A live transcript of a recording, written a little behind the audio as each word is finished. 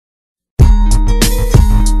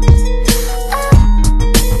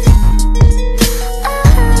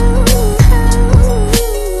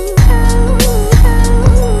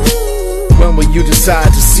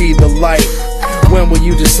will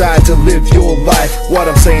you decide to live your life? What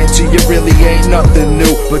I'm saying to you really ain't nothing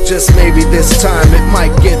new, but just maybe this time it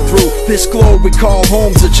might get through. This globe we call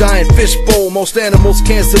home's a giant fishbowl. Most animals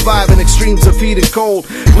can't survive in extremes of heat and cold.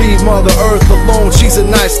 Leave Mother Earth alone. She's a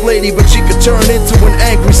nice lady, but she could turn into an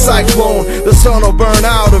angry cyclone. The sun will burn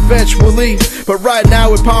out eventually, but right now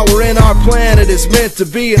we're powering our planet is meant to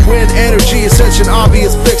be. And wind energy is such an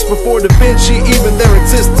obvious fix. Before Da Vinci even there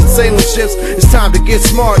existed sailing ships. It's time to get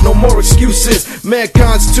smart, no more excuses.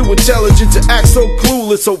 Mankind's too intelligent to act so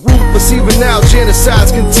clueless, so ruthless. Even now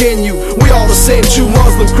genocides continue. We all the same, Jew,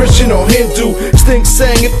 Muslim, Christian or Hindu. Sting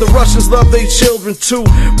saying if the Russians love their children too,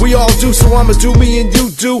 we all do, so I'ma do me and you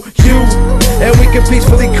do you, and we can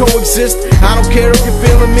peacefully coexist. I don't care if you're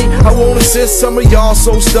feeling me, I won't insist. Some of y'all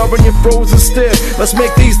so stubborn you're frozen stiff. Let's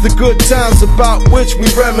make these the good times about which we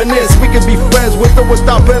reminisce. We can be friends with or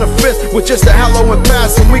without benefits, with just a hello and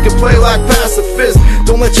pass, and we can play like pacifists.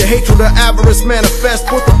 Don't let your hatred or avarice manifest.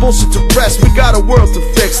 Put the bullshit to rest. We got a world to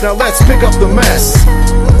fix, now let's pick up the mess.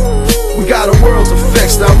 We got a world to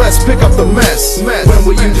fix, now let's pick up the mess. When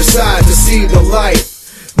will you decide to see the light?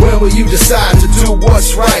 When will you decide to do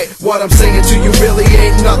what's right? What I'm saying to you really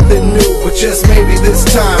ain't nothing new, but just maybe this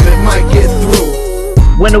time it might get through.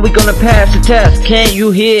 When are we gonna pass the test? Can't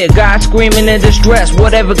you hear God screaming in distress?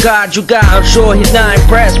 Whatever God you got, I'm sure he's not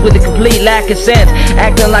impressed with a complete lack of sense.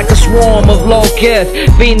 Acting like a swarm of locusts,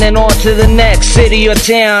 feeding on to the next city or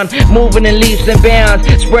town, moving in leaps and bounds,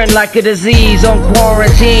 spreading like a disease on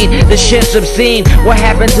quarantine. The shit's obscene. What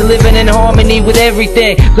happened to living in harmony with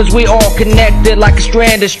everything? Cause we all connected like a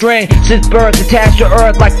stranded string. Since birth attached to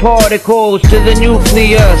earth like particles to the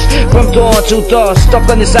nucleus. From dawn to dusk, stuck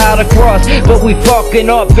on this outer crust, but we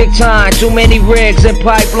fucking up big time. Too many rigs and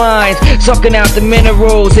pipelines, sucking out the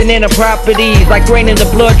minerals and inner properties, like draining the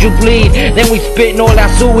blood you bleed. Then we spitting all our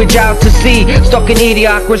sewage out to sea, stuck in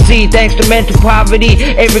idiocracy thanks to mental poverty.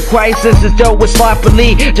 Every crisis is dealt with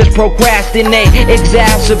sloppily. Just procrastinate,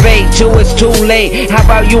 exacerbate till it's too late. How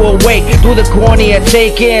about you awake through the cornea,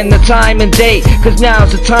 take in the time and date, cause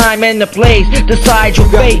now's the time and the place. Decide your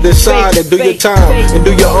fate. Decide and do your time and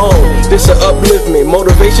do your own. This an upliftment,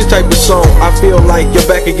 motivation type of song. I feel like you're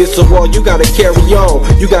back against the wall, you gotta carry on,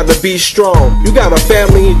 you gotta be strong, you got a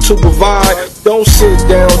family to provide. Don't sit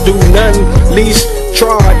down, do nothing, least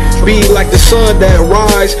try, be like the sun that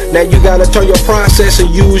rise. Now you gotta turn your process and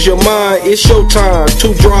use your mind. It's your time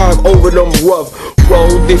to drive over them rough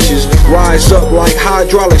road ditches, rise up like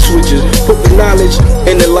hydraulic switches, put the knowledge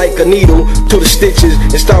in it like a needle to the stitches,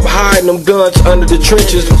 and stop hiding them guns under the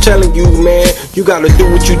trenches. I'm telling you, man, you gotta do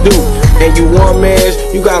what you do, and you one man's,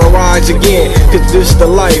 you gotta rise again, cause this the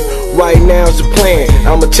life, right now's the plan.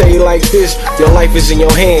 I'ma tell you like this, your life is in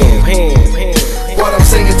your hand. What I'm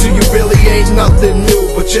saying to you really ain't nothing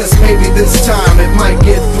new, but just maybe this time it might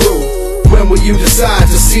get through. When will you decide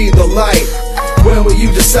to see the light? When will you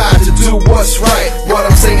decide to do what's right? What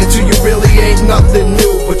I'm saying to you really ain't nothing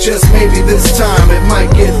new, but just maybe this time it might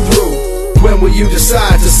get through. When will you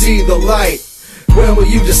decide to see the light? When will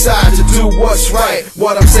you decide to do what's right?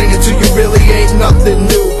 What I'm saying to you really ain't nothing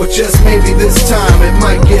new, but just maybe this time it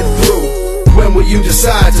might get through. When will you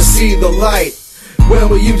decide to see the light? When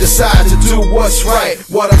will you decide to do what's right?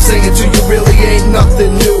 What I'm saying to you really ain't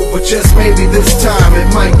nothing new, but just maybe this time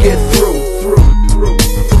it might get through.